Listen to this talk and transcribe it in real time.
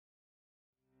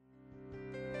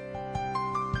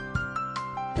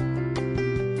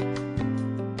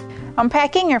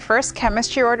Unpacking your first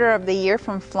chemistry order of the year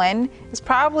from Flinn is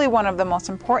probably one of the most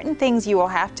important things you will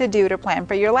have to do to plan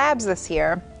for your labs this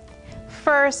year.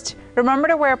 First, remember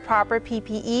to wear proper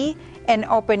PPE and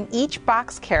open each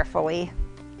box carefully.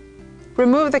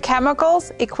 Remove the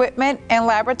chemicals, equipment, and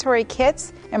laboratory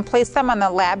kits and place them on the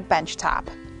lab benchtop.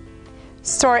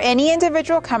 Store any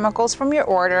individual chemicals from your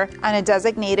order on a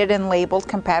designated and labeled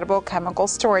compatible chemical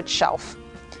storage shelf.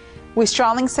 We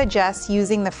strongly suggest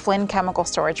using the Flinn chemical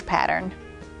storage pattern.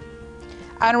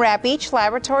 Unwrap each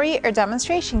laboratory or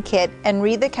demonstration kit and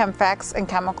read the Chemfacts and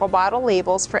chemical bottle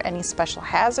labels for any special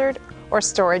hazard or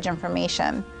storage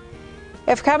information.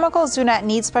 If chemicals do not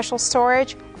need special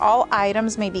storage, all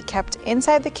items may be kept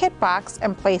inside the kit box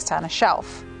and placed on a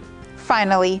shelf.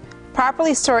 Finally,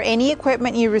 properly store any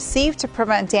equipment you receive to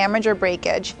prevent damage or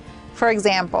breakage. For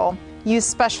example, use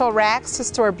special racks to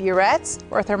store burettes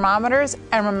or thermometers,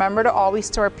 and remember to always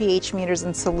store pH meters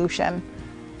in solution.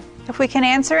 If we can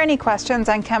answer any questions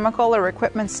on chemical or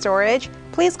equipment storage,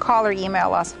 please call or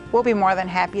email us. We'll be more than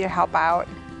happy to help out.